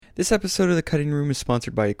This episode of The Cutting Room is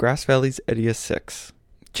sponsored by Grass Valley's Edius 6.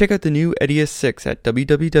 Check out the new Edius 6 at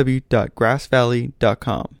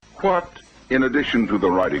www.grassvalley.com. What, in addition to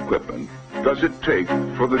the right equipment, does it take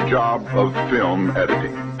for the job of film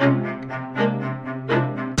editing?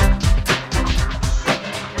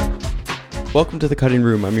 Welcome to The Cutting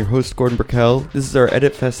Room. I'm your host, Gordon Burkell. This is our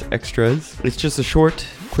Edit Fest Extras. It's just a short,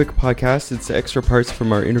 quick podcast. It's extra parts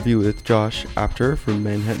from our interview with Josh Apter from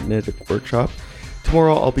Manhattan Edit Workshop.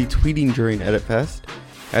 Tomorrow I'll be tweeting during Edit Fest,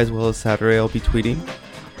 as well as Saturday I'll be tweeting.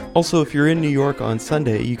 Also, if you're in New York on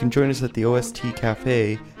Sunday, you can join us at the OST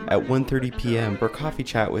Cafe at 1:30 p.m. for a coffee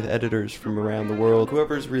chat with editors from around the world,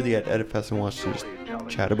 whoever's really at Edit Fest and wants to just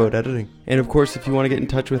chat about editing. And of course, if you want to get in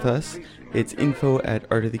touch with us, it's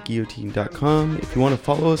info@artoftheguillotine.com. If you want to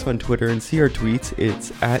follow us on Twitter and see our tweets,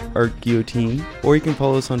 it's @artguillotine, or you can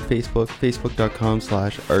follow us on Facebook,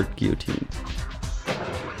 facebook.com/artguillotine.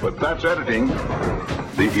 But that's editing,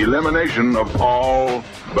 the elimination of all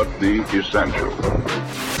but the essential.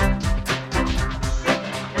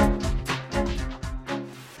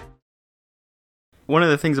 One of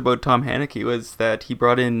the things about Tom Haneke was that he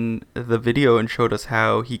brought in the video and showed us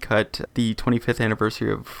how he cut the 25th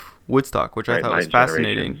anniversary of Woodstock, which I thought was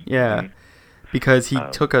fascinating. Yeah, because he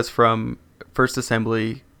took us from first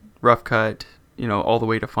assembly, rough cut, all the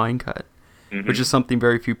way to fine cut, which is something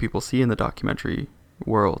very few people see in the documentary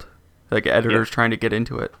world, like editors trying to get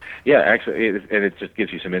into it. Yeah, actually, it just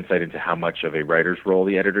gives you some insight into how much of a writer's role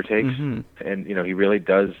the editor takes. And, he really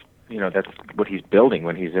does, that's what he's building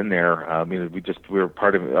when he's in there. We're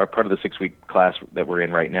part of the 6-week class that we're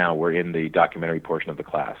in right now. We're in the documentary portion of the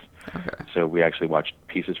class. Okay. So we actually watched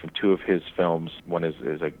pieces from 2 of his films. One is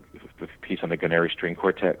a piece on the Ghaneri String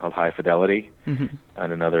Quartet called High Fidelity, and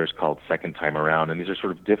another is called Second Time Around. And these are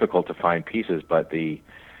sort of difficult to find pieces, but the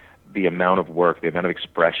amount of work, the amount of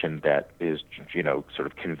expression that is, sort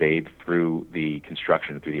of conveyed through the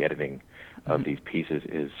construction, through the editing of these pieces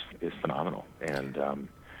is phenomenal. And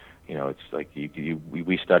it's like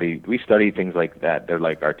we study things like that. They're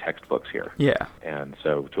like our textbooks here. Yeah. And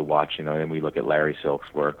so to watch, and we look at Larry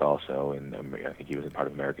Silk's work also, and I think he was a part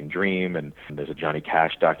of American Dream. And there's a Johnny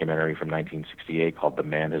Cash documentary from 1968 called The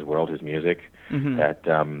Man, His World, His Music that.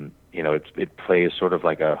 It plays sort of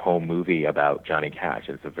like a home movie about Johnny Cash.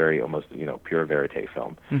 It's a very almost, pure verite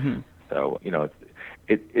film. So,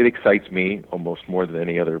 it excites me almost more than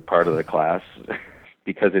any other part of the class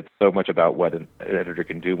because it's so much about what an editor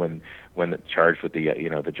can do when it's charged with the,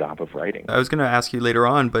 the job of writing. I was going to ask you later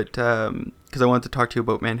on, but because I wanted to talk to you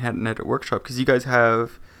about Manhattan Edit Workshop, because you guys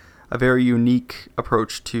have a very unique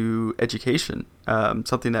approach to education,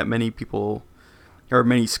 something that many people or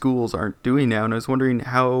many schools aren't doing now. And I was wondering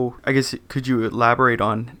could you elaborate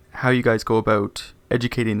on how you guys go about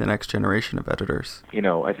educating the next generation of editors?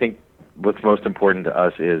 I think what's most important to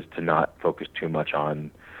us is to not focus too much on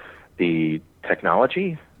the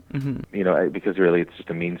technology, because really it's just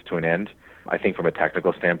a means to an end. I think from a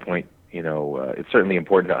technical standpoint, it's certainly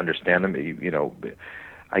important to understand them.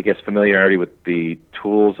 I guess familiarity with the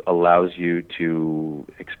tools allows you to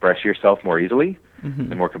express yourself more easily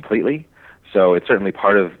and more completely. So it's certainly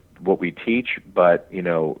part of what we teach, but,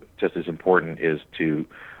 just as important is to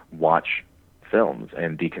watch films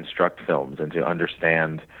and deconstruct films and to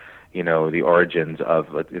understand, the origins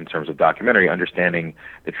in terms of documentary, understanding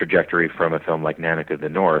the trajectory from a film like Nanook of the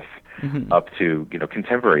North up to,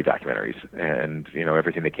 contemporary documentaries and,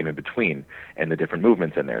 everything that came in between and the different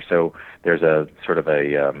movements in there. So there's a sort of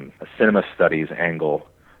a cinema studies angle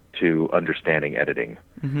to understanding editing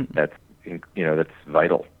that's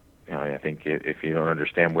vital. I think if you don't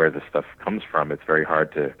understand where this stuff comes from, it's very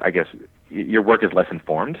hard to, I guess, your work is less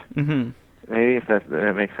informed. Maybe, if that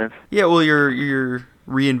makes sense. Yeah, well, you're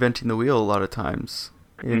reinventing the wheel a lot of times.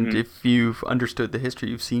 And if you've understood the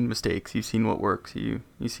history, you've seen mistakes, you've seen what works, you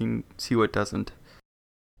see what doesn't.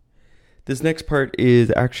 This next part is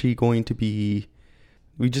actually going to be,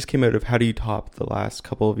 we just came out of How Do You Top the last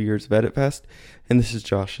couple of years of Edit Fest, and this is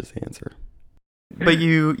Josh's answer. But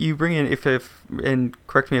you bring in, if and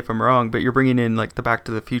correct me if I'm wrong, but you're bringing in like the Back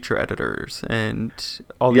to the Future editors and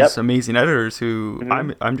all these amazing editors who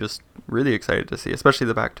I'm just really excited to see, especially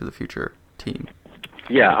the Back to the Future team.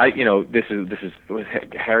 Yeah, this is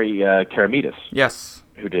Harry Keramidas. Yes,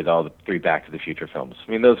 who did all the 3 Back to the Future films.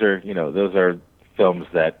 I mean, those are films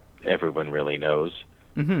that everyone really knows,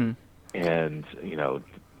 and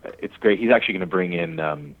it's great. He's actually going to bring in.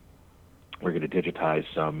 We're going to digitize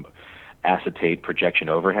some acetate projection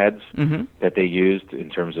overheads that they used in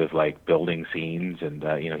terms of like building scenes, and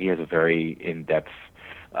he has a very in-depth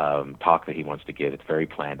talk that he wants to give. It's very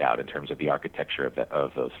planned out in terms of the architecture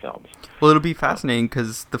of those films. Well, it'll be fascinating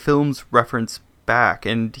because the films reference back,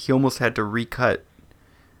 and he almost had to recut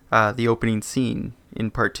the opening scene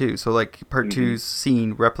in part 2. So like part 2's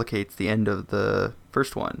scene replicates the end of the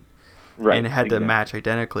first one, right? And it had to match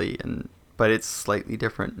identically, but it's slightly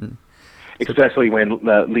different. And especially when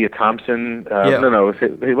Leah Thompson,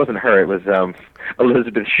 it wasn't her, it was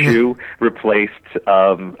Elizabeth Shue replaced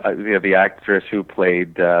the actress who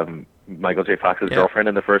played Michael J. Fox's girlfriend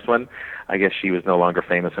in the first one. I guess she was no longer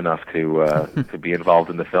famous enough to to be involved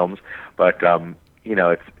in the films, but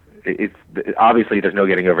it's obviously there's no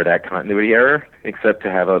getting over that continuity error, except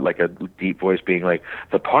to have a deep voice being like,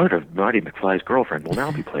 the part of Marty McFly's girlfriend will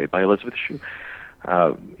now be played by Elizabeth Shue.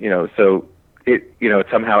 So it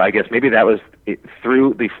somehow, I guess maybe that was it,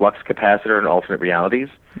 through the flux capacitor and alternate realities.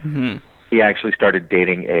 Mm-hmm. He actually started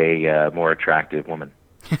dating a more attractive woman.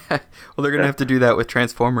 Well, they're gonna have to do that with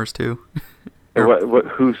Transformers too.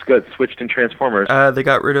 Who's got switched in Transformers? They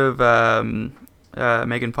got rid of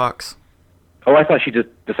Megan Fox. Oh, I thought she just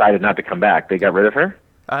decided not to come back. They got rid of her?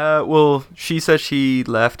 Well, she says she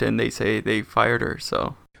left, and they say they fired her.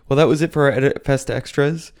 So, well, that was it for our Edit Fest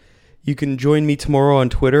extras. You can join me tomorrow on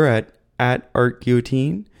Twitter at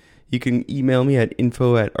ArtGuillotine. You can email me at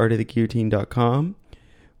info@artoftheguillotine.com.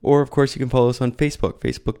 Or, of course, you can follow us on Facebook,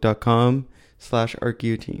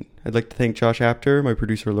 facebook.com/ArtGuillotine. I'd like to thank Josh Apter, my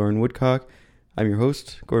producer Lauren Woodcock. I'm your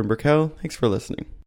host, Gordon Burkell. Thanks for listening.